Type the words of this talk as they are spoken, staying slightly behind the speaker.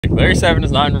Larry 7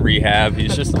 is not in rehab.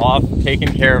 He's just off taking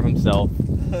care of himself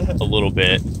a little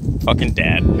bit. Fucking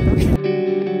dad.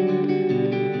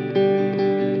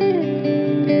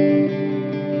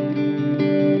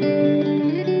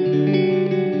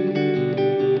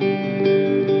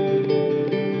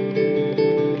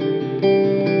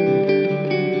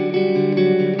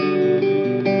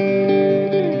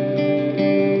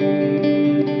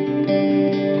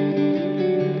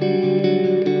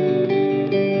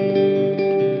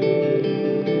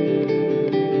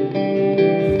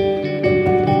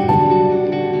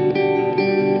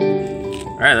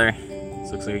 Alright, Larry.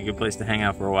 This looks like a good place to hang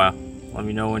out for a while. Let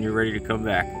me know when you're ready to come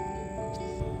back.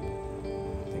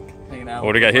 Hanging out.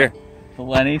 What do we got here? The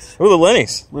Lennys. Oh, the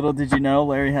Lennys. Little did you know,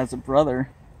 Larry has a brother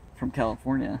from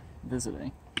California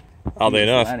visiting. Oddly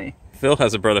enough, Lenny. Phil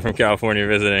has a brother from California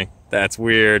visiting. That's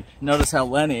weird. Notice how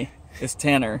Lenny is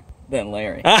tanner than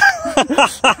Larry.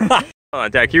 Hold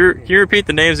on, Dad, can you repeat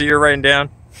the names that you're writing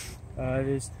down?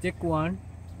 There's Dick 1.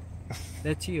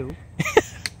 That's you.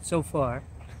 So far.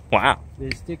 Wow.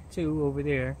 There's Dick 2 over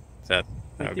there. That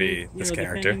would be this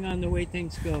character. Depending on the way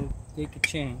things go, they could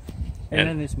change. And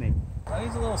then there's me.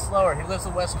 He's a little slower. He lives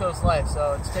a West Coast life,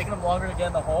 so it's taking him longer to get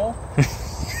in the hole.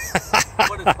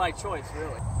 But it's my choice,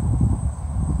 really.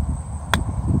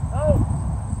 Oh!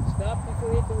 Stop before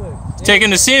you hit the woods. Taking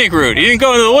the scenic route. He didn't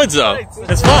go into the woods, though.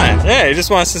 It's fine. Yeah, he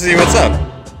just wants to see what's up.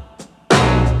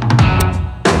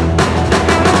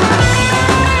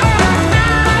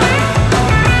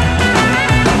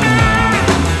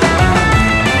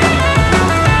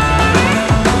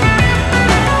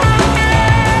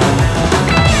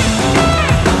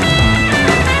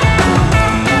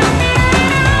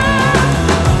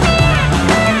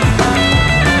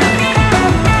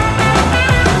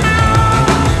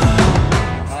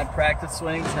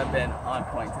 Swings have been on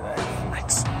point today.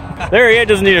 Nice. Larry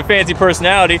doesn't need a fancy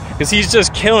personality because he's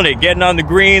just killing it, getting on the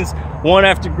greens, 1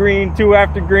 after green, 2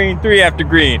 after green, 3 after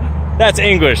green. That's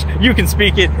English. You can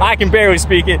speak it. I can barely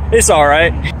speak it. It's all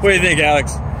right. What do you think,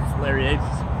 Alex? Larry H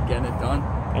is getting it done.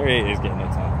 Larry H is getting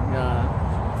it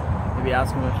done. Maybe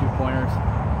ask him a few pointers.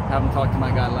 Have him talk to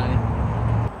my guy Lenny.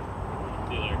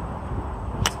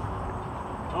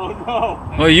 Oh no!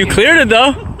 Well, you cleared it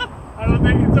though. I don't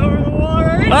think it's over the wall,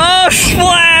 right? Oh,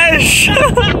 splash!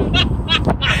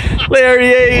 Larry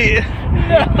 8. If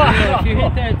you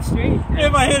hit that straight,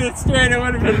 If I hit it straight, it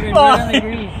would have been right on the fine.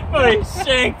 green. But I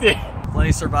shanked it.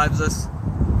 Lenny survives this.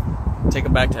 Take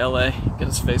him back to LA. Get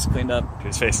his face cleaned up.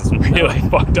 His face is really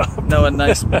fucked up. No, a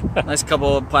nice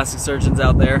couple of plastic surgeons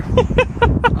out there.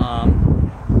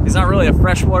 He's not really a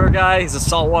freshwater guy. He's a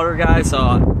saltwater guy, so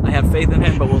I have faith in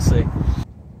him, but we'll see.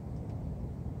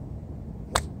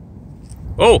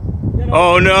 Oh!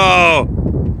 Oh no!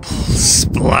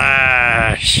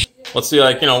 Splash! Let's see,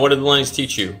 like, what did the Lennys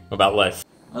teach you about life?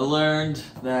 I learned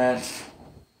that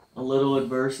a little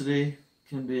adversity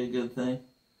can be a good thing.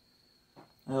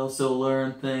 I also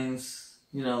learned things,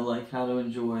 like how to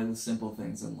enjoy the simple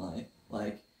things in life.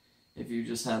 Like, if you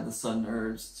just have the sudden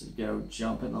urge to go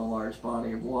jump in a large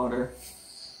body of water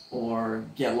or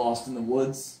get lost in the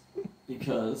woods,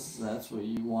 because that's what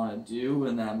you want to do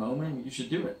in that moment, you should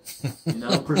do it.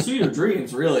 Pursue your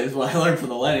dreams, really, is what I learned from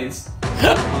the Lennys.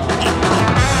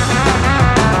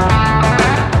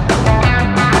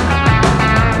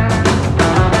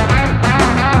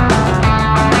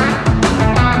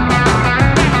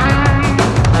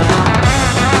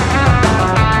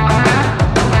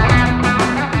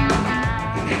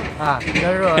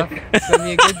 Cut her off. It's going to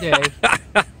be a good day.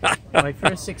 My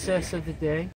first success of the day.